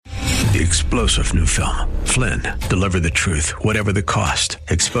The explosive new film, Flynn, deliver the truth, whatever the cost,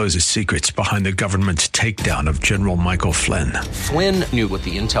 exposes secrets behind the government's takedown of General Michael Flynn. Flynn knew what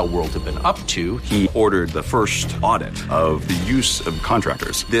the intel world had been up to. He ordered the first audit of the use of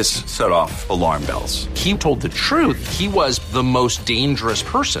contractors. This set off alarm bells. He told the truth. He was the most dangerous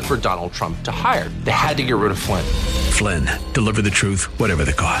person for Donald Trump to hire. They had to get rid of Flynn. Flynn, deliver the truth, whatever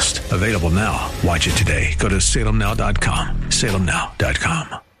the cost. Available now. Watch it today. Go to salemnow.com.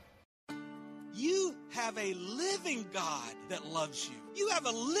 salemnow.com. You have a living God that loves you. You have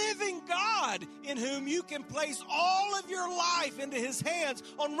a living God in whom you can place all of your life into his hands.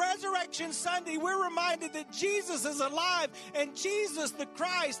 On Resurrection Sunday, we're reminded that Jesus is alive, and Jesus, the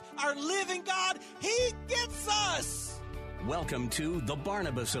Christ, our living God, he gets us. Welcome to The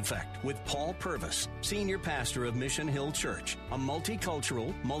Barnabas Effect with Paul Purvis, Senior Pastor of Mission Hill Church, a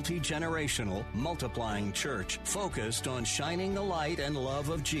multicultural, multi-generational, multiplying church focused on shining the light and love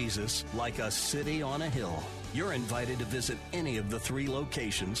of Jesus like a city on a hill. You're invited to visit any of the 3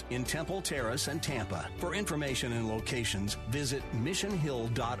 locations in Temple Terrace and Tampa. For information and locations, visit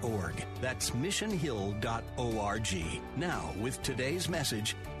missionhill.org. That's missionhill.org. Now, with today's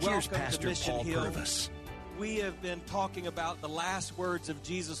message, here's Pastor Paul Purvis. We have been talking about the last words of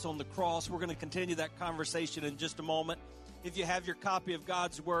Jesus on the cross. We're going to continue that conversation in just a moment. If you have your copy of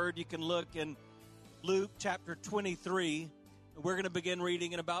God's Word, you can look in Luke chapter 23. We're going to begin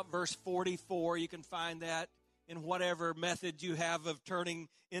reading in about verse 44. You can find that in whatever method you have of turning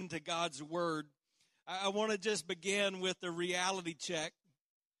into God's Word. I want to just begin with the reality check.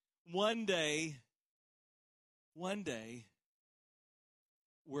 One day,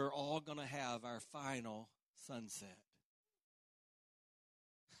 we're all going to have our final sunset.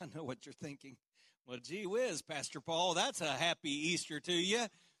 I know what you're thinking. Well, gee whiz, Pastor Paul, that's a happy Easter to you.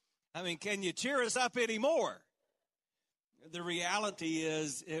 I mean, can you cheer us up anymore? The reality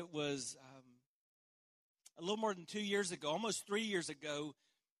is it was a little more than 2 years ago, almost 3 years ago,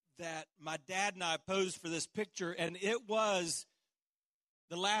 that my dad and I posed for this picture, and it was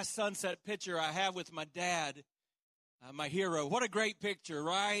the last sunset picture I have with my dad, my hero. What a great picture,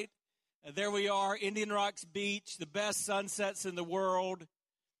 right? There we are, Indian Rocks Beach, the best sunsets in the world.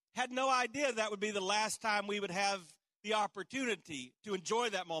 Had no idea that would be the last time we would have the opportunity to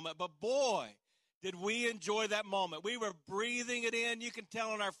enjoy that moment. But boy, did we enjoy that moment. We were breathing it in. You can tell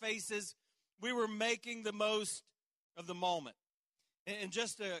on our faces. We were making the most of the moment. In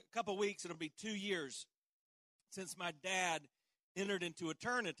just a couple weeks, it'll be 2 years since my dad entered into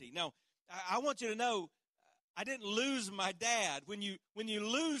eternity. Now, I want you to know, I didn't lose my dad. When you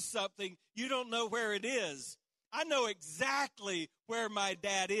lose something, you don't know where it is. I know exactly where my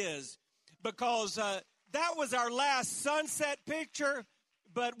dad is because that was our last sunset picture,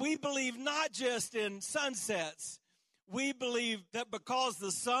 but we believe not just in sunsets. We believe that because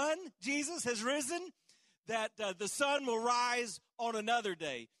the sun, Jesus, has risen, that the sun will rise on another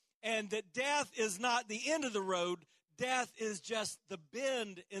day, and that death is not the end of the road. Death is just the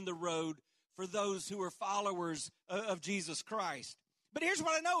bend in the road for those who are followers of Jesus Christ. But here's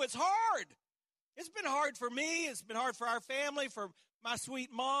what I know. It's hard. It's been hard for me. It's been hard for our family, for my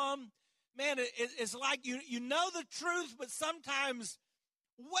sweet mom. Man, it's like you know the truth, but sometimes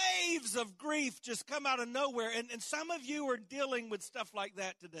waves of grief just come out of nowhere. And some of you are dealing with stuff like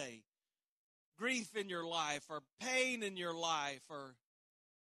that today. Grief in your life, or pain in your life, or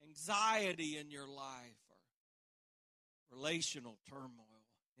anxiety in your life, or relational turmoil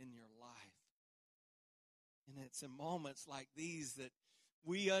in your life. And it's in moments like these that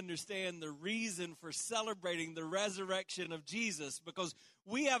we understand the reason for celebrating the resurrection of Jesus, because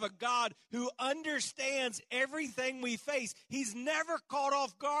we have a God who understands everything we face. He's never caught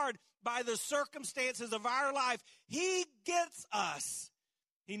off guard by the circumstances of our life. He gets us.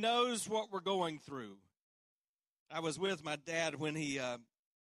 He knows what we're going through. I was with my dad when he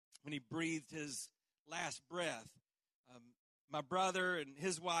breathed his last breath. My brother and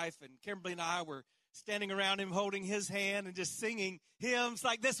his wife and Kimberly and I were standing around him, holding his hand and just singing hymns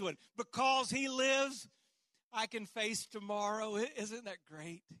like this one. Because he lives, I can face tomorrow. Isn't that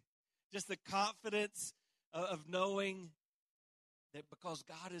great? Just the confidence of knowing that because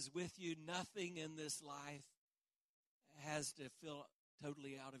God is with you, nothing in this life has to feel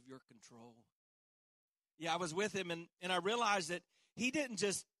totally out of your control. Yeah, I was with him, and I realized that he didn't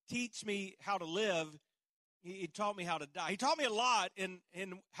just teach me how to live. He taught me how to die. He taught me a lot in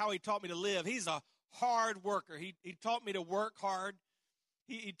how he taught me to live. He's a hard worker. He taught me to work hard.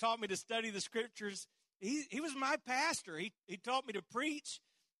 He taught me to study the scriptures. He was my pastor. He taught me to preach.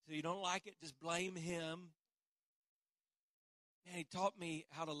 So you don't like it, just blame him. And he taught me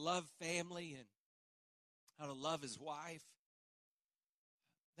how to love family and how to love his wife.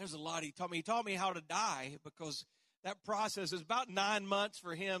 There's a lot he taught me. He taught me how to die, because that process is about 9 months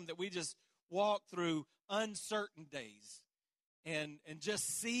for him that we just walked through uncertain days. And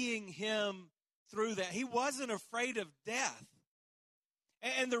just seeing him through that. He wasn't afraid of death.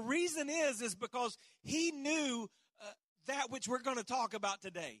 And the reason is because he knew that which we're going to talk about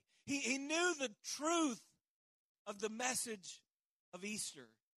today. He knew the truth of the message of Easter.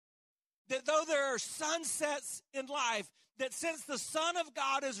 That though there are sunsets in life, that since the Son of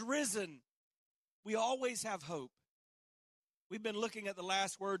God is risen, we always have hope. We've been looking at the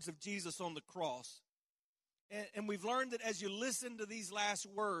last words of Jesus on the cross. And we've learned that as you listen to these last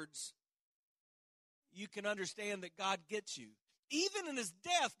words, you can understand that God gets you. Even in his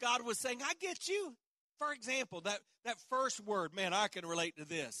death, God was saying, I get you. For example, that first word, man, I can relate to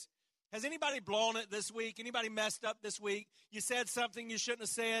this. Has anybody blown it this week? Anybody messed up this week? You said something you shouldn't have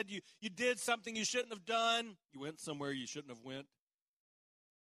said. You did something you shouldn't have done. You went somewhere you shouldn't have went.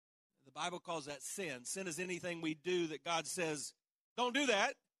 The Bible calls that sin. Sin is anything we do that God says, don't do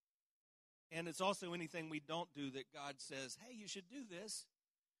that. And it's also anything we don't do that God says, hey, you should do this.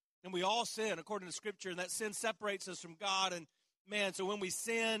 And we all sin according to Scripture, and that sin separates us from God. And man, so when we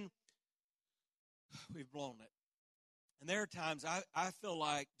sin, we've blown it. And there are times I feel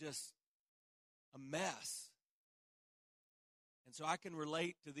like just a mess. And so I can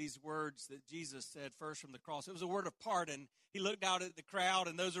relate to these words that Jesus said first from the cross. It was a word of pardon. He looked out at the crowd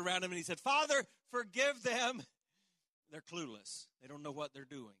and those around him, and he said, Father, forgive them. They're clueless. They don't know what they're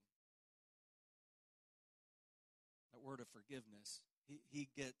doing. That word of forgiveness, he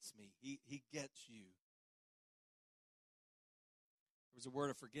gets me. He gets you. There was a word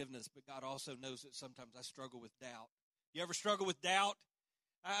of forgiveness, but God also knows that sometimes I struggle with doubt. You ever struggle with doubt?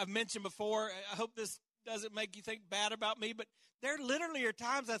 I've mentioned before, I hope this doesn't make you think bad about me, but there literally are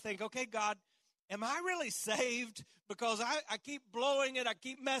times I think, okay, God, am I really saved? Because I keep blowing it, I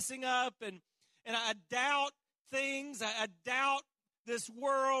keep messing up, and I doubt things, I doubt this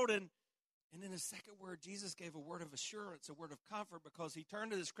world, and in his second word, Jesus gave a word of assurance, a word of comfort, because he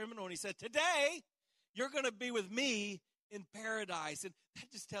turned to this criminal and he said, today, you're going to be with me in paradise. And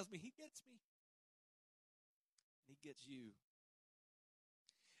that just tells me he gets me. He gets you.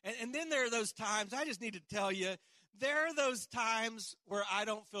 And then there are those times, I just need to tell you, there are those times where I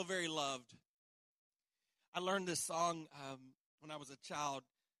don't feel very loved. I learned this song when I was a child.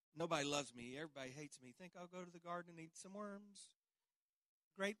 Nobody loves me. Everybody hates me. Think I'll go to the garden and eat some worms.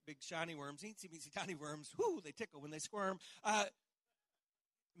 Great big shiny worms. Eatsy beatsy tiny worms. Whoo, they tickle when they squirm.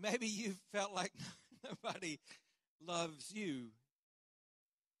 Maybe you felt like nobody loves you.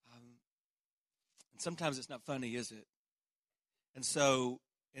 And sometimes it's not funny, is it? And so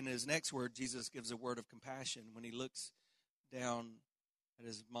in his next word, Jesus gives a word of compassion when he looks down at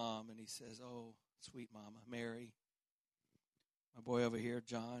his mom and he says, oh, sweet mama, Mary, my boy over here,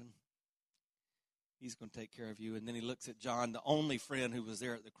 John, he's going to take care of you. And then he looks at John, the only friend who was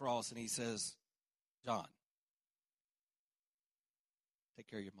there at the cross, and he says, John, take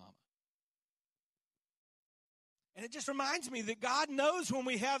care of your mama. And it just reminds me that God knows when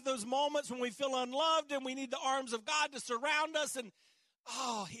we have those moments when we feel unloved and we need the arms of God to surround us. And,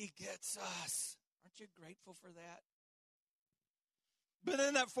 oh, he gets us. Aren't you grateful for that? But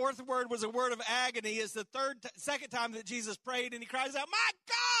then that fourth word was a word of agony. It's the second time that Jesus prayed, and he cries out, my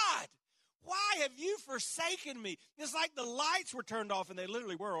God, why have you forsaken me? It's like the lights were turned off, and they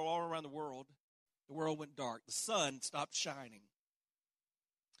literally were all around the world. The world went dark. The sun stopped shining.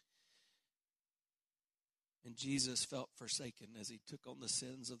 And Jesus felt forsaken as he took on the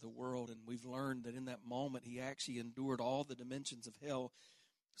sins of the world. And we've learned that in that moment, he actually endured all the dimensions of hell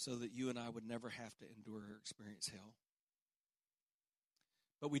so that you and I would never have to endure or experience hell.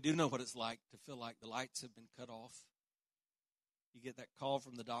 But we do know what it's like to feel like the lights have been cut off. You get that call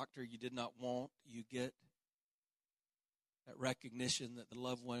from the doctor you did not want. You get that recognition that the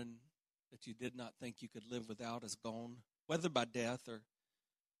loved one that you did not think you could live without is gone, whether by death or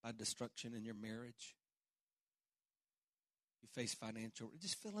by destruction in your marriage. You face financial,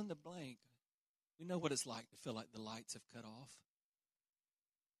 just fill in the blank. We know what it's like to feel like the lights have cut off.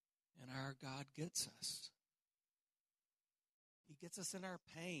 And our God gets us. He gets us in our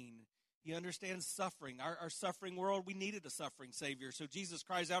pain. He understands suffering. Our suffering world, we needed a suffering Savior. So Jesus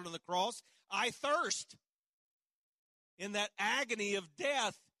cries out on the cross, I thirst. In that agony of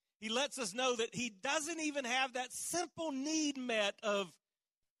death, he lets us know that he doesn't even have that simple need met of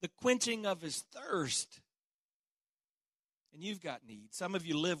the quenching of his thirst. And you've got needs. Some of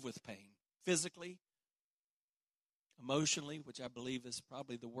you live with pain, physically, emotionally, which I believe is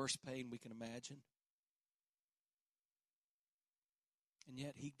probably the worst pain we can imagine. And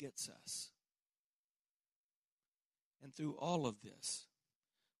yet he gets us. And through all of this,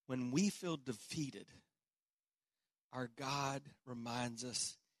 when we feel defeated, our God reminds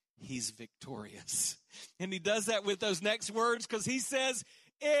us he's victorious. And he does that with those next words because he says,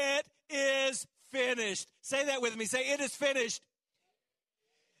 it is finished. Say that with me. Say, it is finished.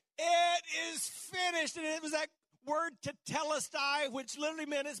 It is finished. And it was that word tetelestai, which literally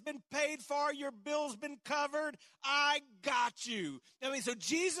meant it's been paid for, your bill's been covered, I got you. I mean, so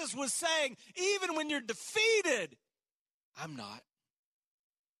Jesus was saying, even when you're defeated, I'm not.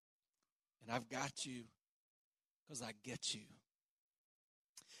 And I've got you because I get you.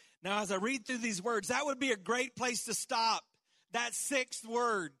 Now, as I read through these words, that would be a great place to stop. That sixth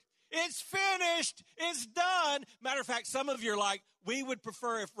word. It's finished. It's done. Matter of fact, some of you are like, we would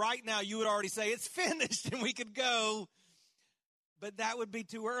prefer if right now you would already say it's finished and we could go. But that would be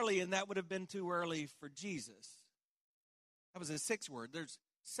too early, and that would have been too early for Jesus. That was a sixth word. There's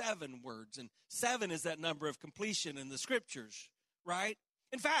 7 words, and 7 is that number of completion in the scriptures, right?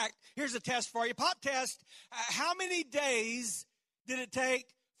 In fact, here's a test for you. Pop test. How many days did it take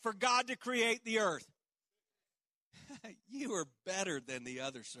for God to create the earth? You are better than the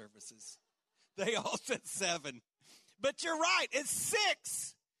other services. They all said 7. But you're right, it's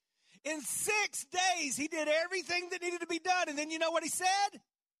 6. In 6 days, he did everything that needed to be done. And then you know what he said?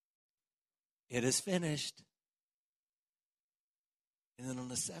 It is finished. And then on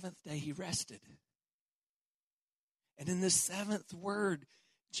the 7th day, he rested. And in the 7th word,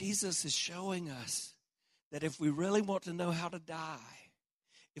 Jesus is showing us that if we really want to know how to die,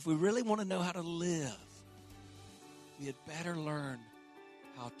 if we really want to know how to live, we had better learn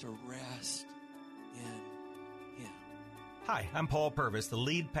how to rest in him. Hi, I'm Paul Purvis, the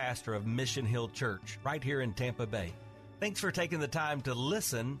lead pastor of Mission Hill Church right here in Tampa Bay. Thanks for taking the time to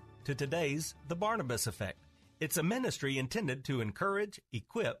listen to today's The Barnabas Effect. It's a ministry intended to encourage,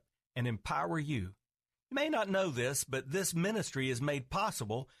 equip, and empower you. You may not know this, but this ministry is made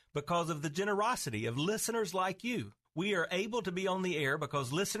possible because of the generosity of listeners like you. We are able to be on the air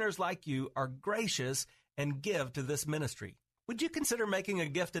because listeners like you are gracious and give to this ministry. Would you consider making a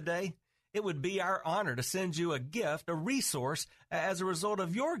gift today? It would be our honor to send you a gift, a resource, as a result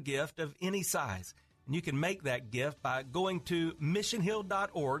of your gift of any size. And you can make that gift by going to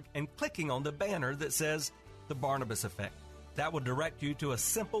missionhill.org and clicking on the banner that says The Barnabas Effect. That will direct you to a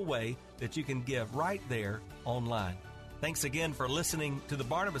simple way that you can give right there online. Thanks again for listening to The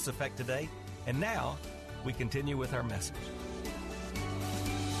Barnabas Effect today. And now we continue with our message.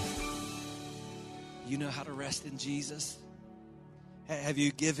 You know how to rest in Jesus? Have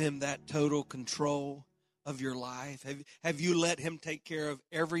you give him that total control of your life? Have you let him take care of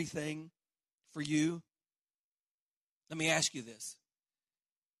everything for you? Let me ask you this.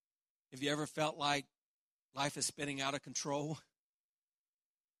 Have you ever felt like life is spinning out of control?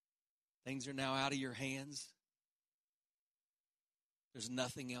 Things are now out of your hands. There's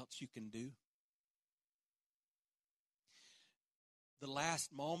nothing else you can do. The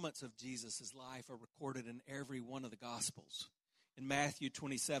last moments of Jesus' life are recorded in every one of the Gospels. In Matthew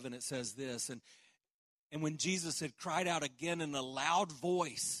 27, it says this, and when Jesus had cried out again in a loud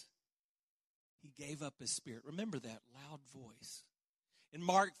voice, he gave up his spirit. Remember that, loud voice. In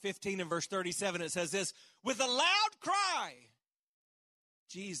Mark 15 and verse 37, it says this, with a loud cry,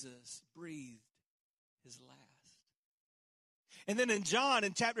 Jesus breathed his last. And then in John,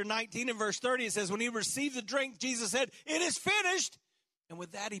 in chapter 19 and verse 30, it says, when he received the drink, Jesus said, it is finished. And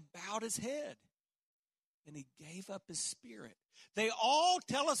with that, he bowed his head and he gave up his spirit. They all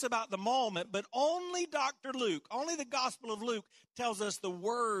tell us about the moment, but only Dr. Luke, only the Gospel of Luke tells us the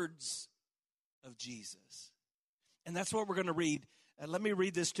words of Jesus. And that's what we're going to read. Let me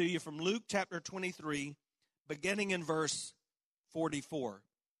read this to you from Luke chapter 23, beginning in verse 44.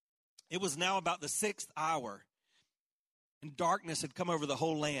 It was now about the 6th hour, and darkness had come over the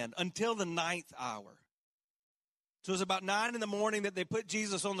whole land until the 9th hour. So it was about 9 in the morning that they put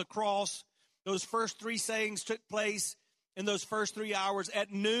Jesus on the cross. Those first 3 sayings took place in those first 3 hours.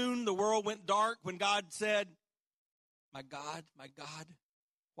 At noon, the world went dark when God said, my God,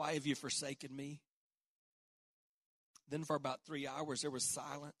 why have you forsaken me? Then for about 3 hours, there was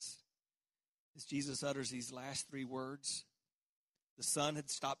silence as Jesus utters these last 3 words. The sun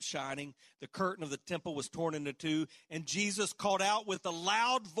had stopped shining. The curtain of the temple was torn into 2. And Jesus called out with a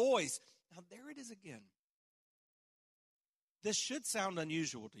loud voice. Now, there it is again. This should sound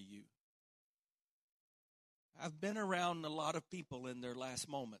unusual to you. I've been around a lot of people in their last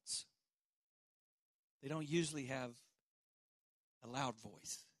moments. They don't usually have a loud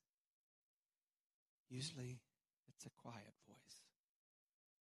voice. Usually, it's a quiet voice.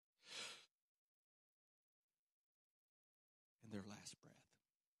 In their last breath.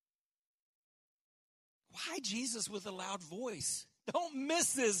 Why Jesus with a loud voice? Don't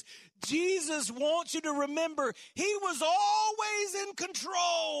miss this. Jesus wants you to remember he was always in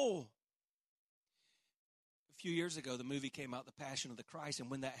control. A few years ago, the movie came out, The Passion of the Christ,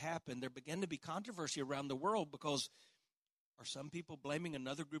 and when that happened, there began to be controversy around the world because are some people blaming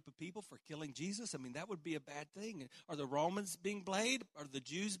another group of people for killing Jesus? I mean, that would be a bad thing. Are the Romans being blamed? Are the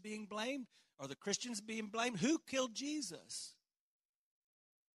Jews being blamed? Are the Christians being blamed? Who killed Jesus?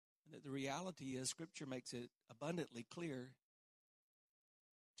 And the reality is, Scripture makes it abundantly clear,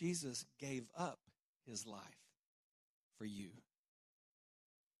 Jesus gave up his life for you.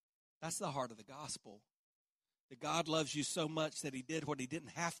 That's the heart of the gospel. That God loves you so much that he did what he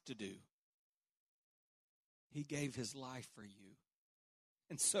didn't have to do. He gave his life for you.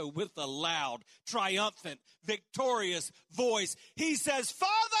 And so with a loud, triumphant, victorious voice, he says,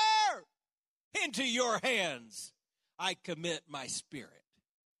 Father, into your hands I commit my spirit.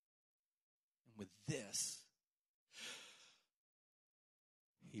 And with this,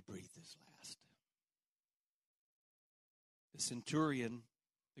 he breathed his last. The centurion,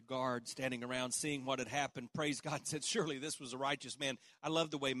 the guard standing around seeing what had happened, praised God and said, surely this was a righteous man. I love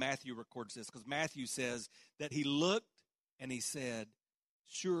the way Matthew records this because Matthew says that he looked and he said,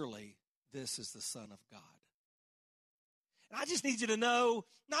 surely this is the Son of God. And I just need you to know,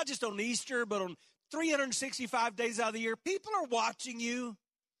 not just on Easter, but on 365 days out of the year, people are watching you.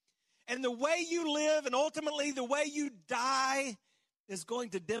 And the way you live and ultimately the way you die is going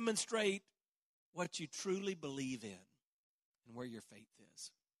to demonstrate what you truly believe in and where your faith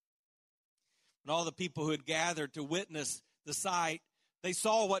is. And all the people who had gathered to witness the sight, they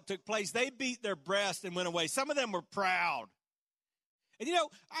saw what took place. They beat their breast and went away. Some of them were proud. And you know,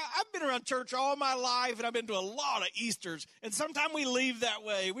 I've been around church all my life, and I've been to a lot of Easters, and sometimes we leave that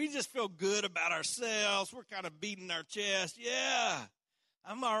way. We just feel good about ourselves. We're kind of beating our chest. Yeah,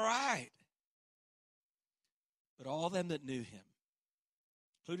 I'm all right. But all them that knew him,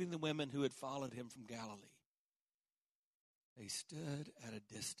 including the women who had followed him from Galilee, they stood at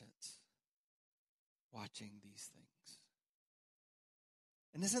a distance watching these things.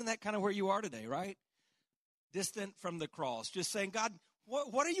 And isn't that kind of where you are today, right? Distant from the cross, just saying, God,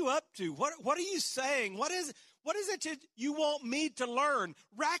 what are you up to? What are you saying? What is it that you want me to learn?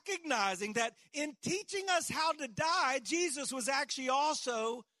 Recognizing that in teaching us how to die, Jesus was actually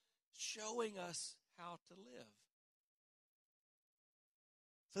also showing us how to live.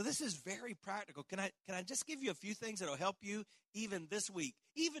 So this is very practical. Can I just give you a few things that will help you even this week,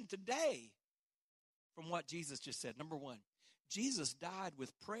 even today, from what Jesus just said? Number one, Jesus died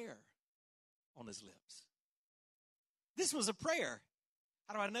with prayer on his lips. This was a prayer.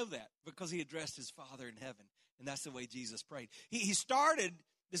 How do I know that? Because he addressed his Father in heaven, and that's the way Jesus prayed. He started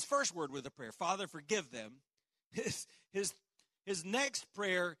this first word with a prayer, Father, forgive them. His next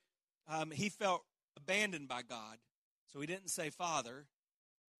prayer, he felt abandoned by God, so he didn't say Father.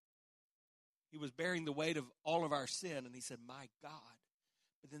 He was bearing the weight of all of our sin, and he said, my God.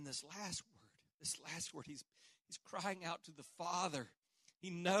 But then this last word, he's crying out to the Father. He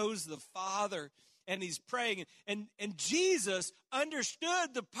knows the Father, and he's praying. And Jesus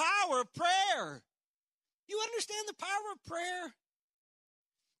understood the power of prayer. You understand the power of prayer?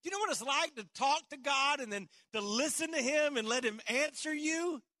 Do you know what it's like to talk to God and then to listen to him and let him answer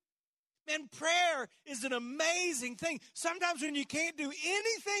you? Man, prayer is an amazing thing. Sometimes when you can't do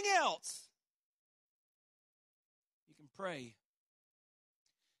anything else, you can pray.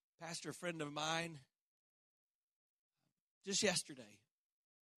 Pastor friend of mine, just yesterday,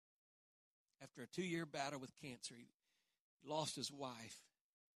 after a 2-year battle with cancer, he lost his wife.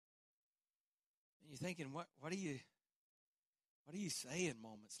 And you're thinking, what do you say in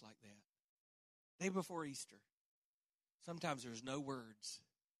moments like that? Day before Easter, sometimes there's no words.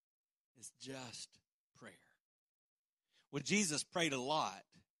 It's just prayer. Well, Jesus prayed a lot.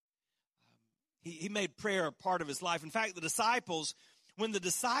 He made prayer a part of his life. In fact, when the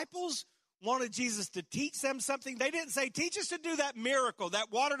disciples wanted Jesus to teach them something, they didn't say, teach us to do that miracle,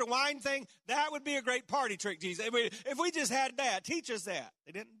 that water to wine thing. That would be a great party trick, Jesus. If we just had that, teach us that.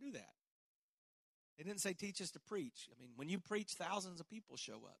 They didn't do that. They didn't say, teach us to preach. I mean, when you preach, thousands of people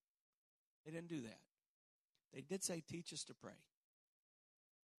show up. They didn't do that. They did say, teach us to pray.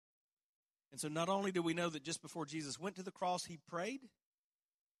 And so not only do we know that just before Jesus went to the cross, he prayed,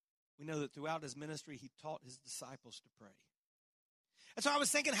 we know that throughout his ministry, he taught his disciples to pray. And so I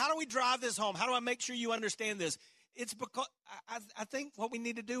was thinking, how do we drive this home? How do I make sure you understand this? It's because I think what we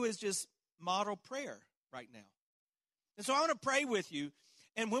need to do is just model prayer right now. And so I want to pray with you.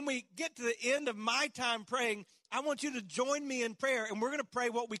 And when we get to the end of my time praying, I want you to join me in prayer. And we're going to pray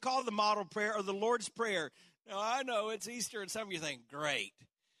what we call the model prayer or the Lord's Prayer. Now, I know it's Easter and some of you think, great.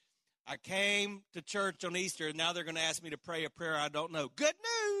 I came to church on Easter, and now they're going to ask me to pray a prayer I don't know. Good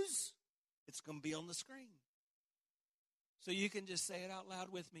news! It's going to be on the screen. So you can just say it out loud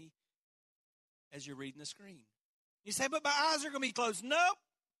with me as you're reading the screen. You say, but my eyes are going to be closed. Nope,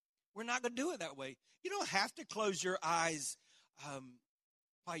 we're not going to do it that way. You don't have to close your eyes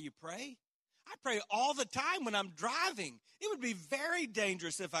while you pray. I pray all the time when I'm driving. It would be very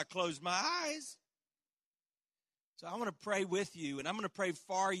dangerous if I closed my eyes. So I want to pray with you, and I'm going to pray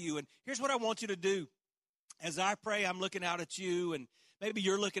for you. And here's what I want you to do. As I pray, I'm looking out at you, and maybe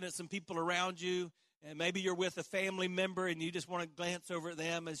you're looking at some people around you, and maybe you're with a family member, and you just want to glance over at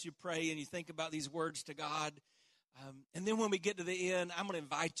them as you pray, and you think about these words to God. And then when we get to the end, I'm going to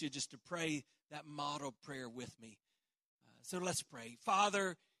invite you just to pray that model prayer with me. So let's pray.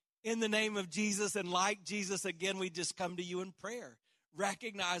 Father, in the name of Jesus, and like Jesus, again, we just come to you in prayer,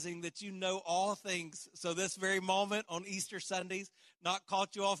 recognizing that you know all things. So this very moment on Easter Sundays, not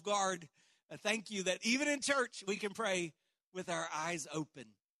caught you off guard. Thank you that even in church, we can pray with our eyes open.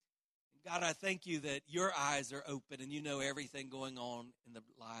 God, I thank you that your eyes are open and you know everything going on in the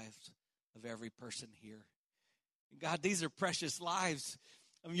lives of every person here. God, these are precious lives.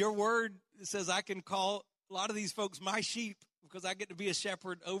 Your word says I can call a lot of these folks my sheep because I get to be a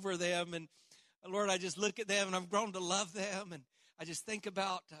shepherd over them. And Lord, I just look at them and I've grown to love them. And I just think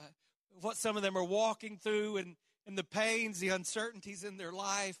about what some of them are walking through and the pains, the uncertainties in their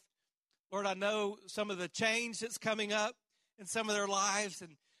life. Lord, I know some of the change that's coming up in some of their lives,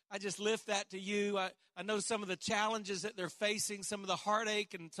 and I just lift that to you. I know some of the challenges that they're facing, some of the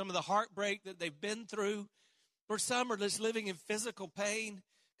heartache and some of the heartbreak that they've been through. Lord, some are just living in physical pain.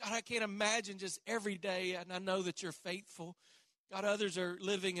 God, I can't imagine just every day, and I know that you're faithful. God, others are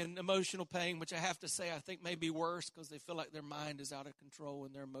living in emotional pain, which I have to say I think may be worse because they feel like their mind is out of control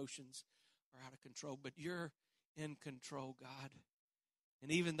and their emotions are out of control. But you're in control, God.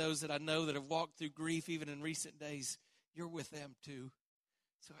 And even those that I know that have walked through grief even in recent days, you're with them too.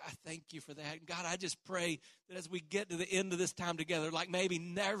 So I thank you for that. God, I just pray that as we get to the end of this time together, like maybe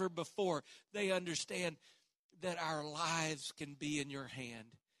never before, they understand that our lives can be in your hand.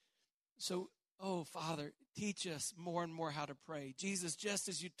 So, oh, Father, teach us more and more how to pray. Jesus, just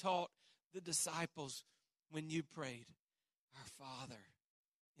as you taught the disciples when you prayed, our Father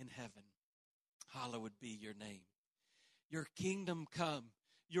in heaven, hallowed be your name. Your kingdom come,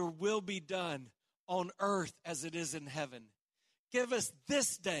 your will be done on earth as it is in heaven. Give us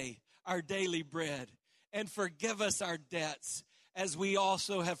this day our daily bread, and forgive us our debts as we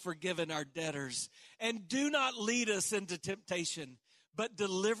also have forgiven our debtors. And do not lead us into temptation, but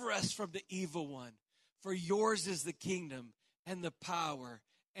deliver us from the evil one. For yours is the kingdom and the power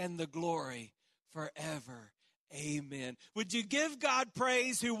and the glory forever. Amen. Would you give God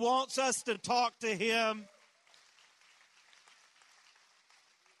praise who wants us to talk to him?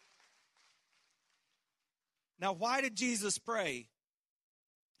 Now, why did Jesus pray?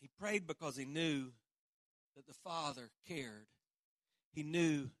 He prayed because he knew that the Father cared. He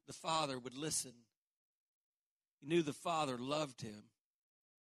knew the Father would listen. He knew the Father loved him.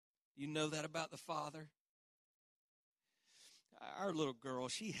 You know that about the Father? Our little girl,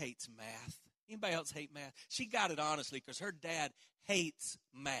 she hates math. Anybody else hate math? She got it honestly because her dad hates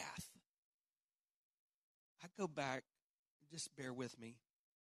math. I go back, just bear with me.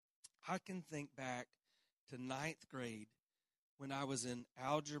 I can think back to 9th grade when I was in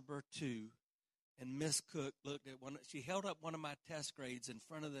Algebra 2, and Miss Cook looked at she held up one of my test grades in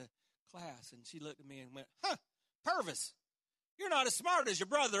front of the class, and she looked at me and went, Purvis, you're not as smart as your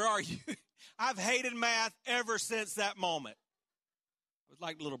brother, are you? I've hated math ever since that moment. I was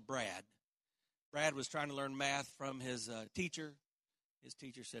like little Brad. Brad was trying to learn math from his teacher. His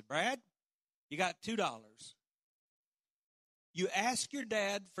teacher said, Brad, you got $2. You ask your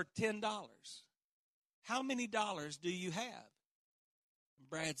dad for $10. How many dollars do you have? And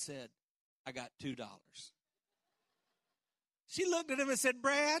Brad said, I got $2. She looked at him and said,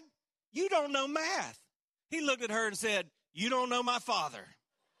 Brad, you don't know math. He looked at her and said, you don't know my Father.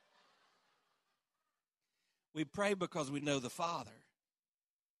 We pray because we know the Father.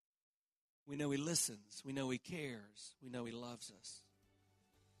 We know he listens. We know he cares. We know he loves us.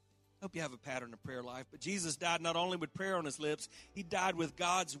 Hope you have a pattern of prayer life. But Jesus died not only with prayer on his lips, he died with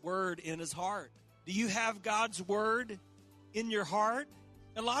God's word in his heart. Do you have God's word in your heart?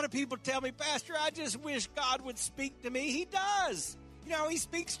 A lot of people tell me, Pastor, I just wish God would speak to me. He does. You know how he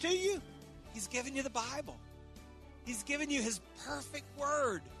speaks to you? He's given you the Bible. He's given you his perfect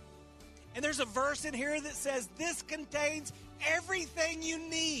word. And there's a verse in here that says this contains everything you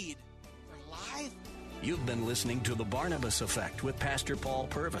need for life You've been listening to The Barnabas Effect with Pastor Paul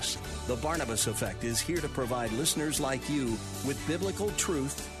Purvis. The Barnabas Effect is here to provide listeners like you with biblical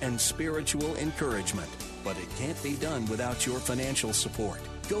truth and spiritual encouragement. But it can't be done without your financial support.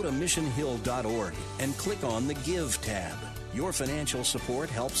 Go to missionhill.org and click on the Give tab. Your financial support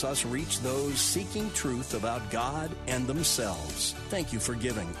helps us reach those seeking truth about God and themselves. Thank you for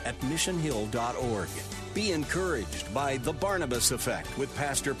giving at missionhill.org. Be encouraged by The Barnabas Effect with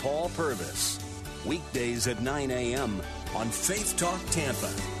Pastor Paul Purvis. Weekdays at 9 a.m. on Faith Talk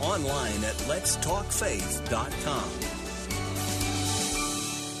Tampa. Online at letstalkfaith.com.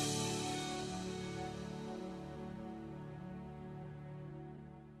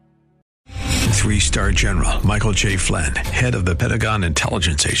 3-star General Michael J. Flynn, head of the Pentagon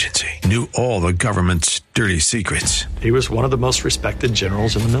Intelligence Agency, knew all the government's dirty secrets. He was one of the most respected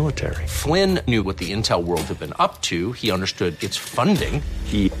generals in the military. Flynn knew what the intel world had been up to. He understood its funding.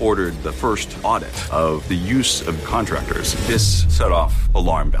 He ordered the first audit of the use of contractors. This set off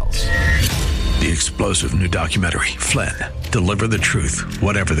alarm bells. The explosive new documentary, Flynn, Deliver the Truth,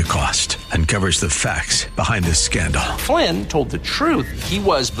 Whatever the Cost, uncovers the facts behind this scandal. Flynn told the truth. He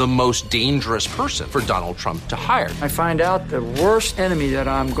was the most dangerous person for Donald Trump to hire. I find out the worst enemy that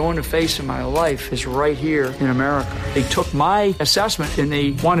I'm going to face in my life is right here in America. They took my assessment and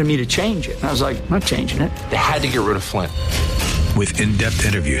they wanted me to change it. And I was like, I'm not changing it. They had to get rid of Flynn. With in-depth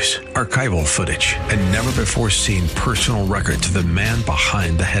interviews, archival footage, and never-before-seen personal records of the man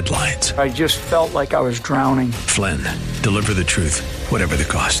behind the headlines. I just felt like I was drowning. Flynn, Deliver the Truth, Whatever the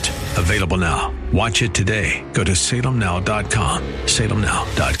Cost. Available now. Watch it today. Go to salemnow.com.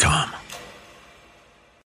 salemnow.com.